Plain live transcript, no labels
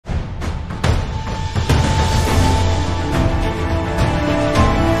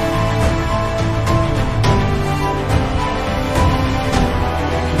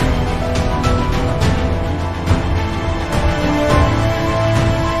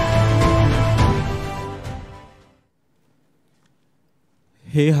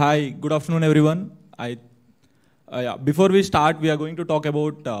Hey, hi, good afternoon, everyone. Before we start, we are going to talk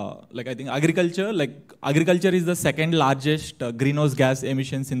about, I think agriculture. Agriculture is the second largest greenhouse gas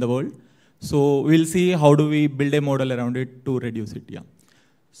emissions in the world. So we'll see how do we build a model around it to reduce it. Yeah.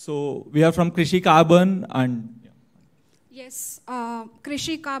 So we are from KriSHE Carbon and. Yeah. Yes,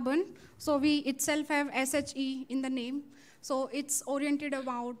 KriSHE Carbon. So we itself have SHE in the name. So it's oriented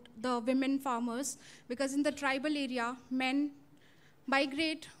about the women farmers because in the tribal area, men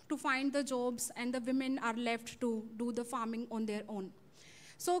migrate to find the jobs and the women are left to do the farming on their own.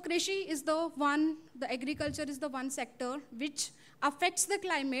 So KriSHE is the agriculture is the one sector which affects the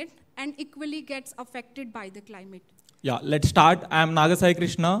climate and equally gets affected by the climate. Yeah, let's start. I am Nagasai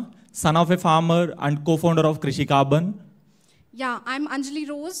Krishna, son of a farmer and co-founder of KriSHE Carbon. Yeah, I'm Anjali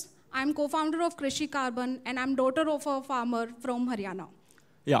Rose. I'm co-founder of KriSHE Carbon and I'm daughter of a farmer from Haryana.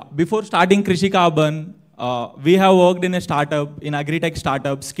 Yeah, before starting KriSHE Carbon, we have worked in a startup, in agri-tech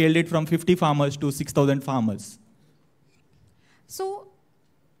startup, scaled it from 50 farmers to 6,000 farmers. So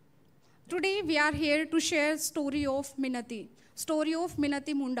today we are here to share story of Minati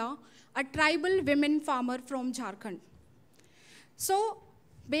Munda, a tribal women farmer from Jharkhand. So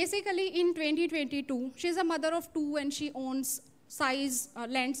basically in 2022, she's a mother of two and she owns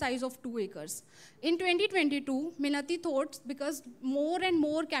land size of 2 acres. In 2022, Minati thought because more and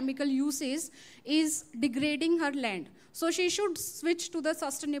more chemical usage is degrading her land, so she should switch to the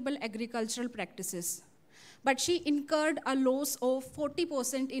sustainable agricultural practices. But she incurred a loss of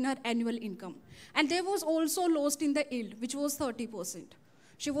 40% in her annual income. And there was also loss in the yield, which was 30%.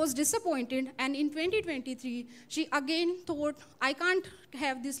 She was disappointed, and in 2023, she again thought, I can't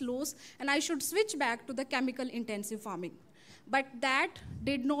have this loss, and I should switch back to the chemical-intensive farming. But that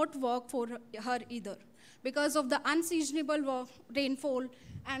did not work for her either because of the unseasonable rainfall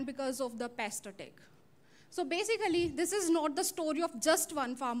and because of the pest attack. So basically, this is not the story of just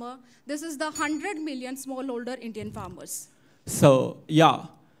one farmer. This is the 100 million smallholder Indian farmers. So, yeah.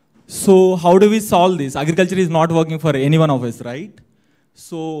 So how do we solve this? Agriculture is not working for any one of us, right?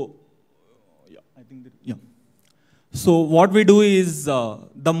 So, yeah. So what we do is,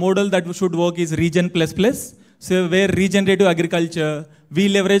 the model that should work is region plus plus. So where regenerative agriculture, we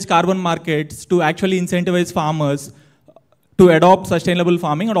leverage carbon markets to actually incentivize farmers to adopt sustainable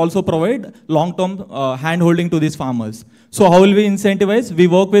farming and also provide long-term hand-holding to these farmers. So how will we incentivize? We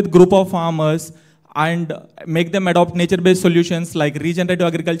work with group of farmers and make them adopt nature-based solutions like regenerative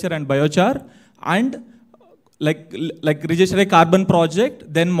agriculture and biochar, and like register a carbon project,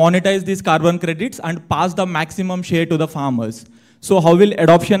 then monetize these carbon credits and pass the maximum share to the farmers. So how will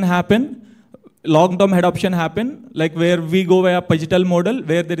adoption happen? Long-term adoption happen, like where we go via digital model,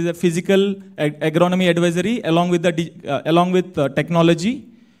 where there is a physical agronomy advisory along with the technology.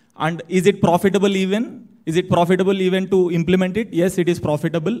 And is it profitable even? Is it profitable even to implement it? Yes, it is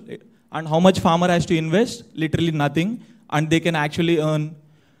profitable. And how much farmer has to invest? Literally nothing. And they can actually earn,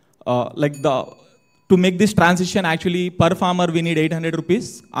 to make this transition actually per farmer we need 800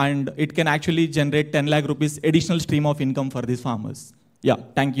 rupees, and it can actually generate 10 lakh rupees additional stream of income for these farmers. Yeah,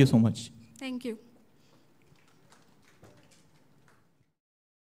 thank you so much. Thank you.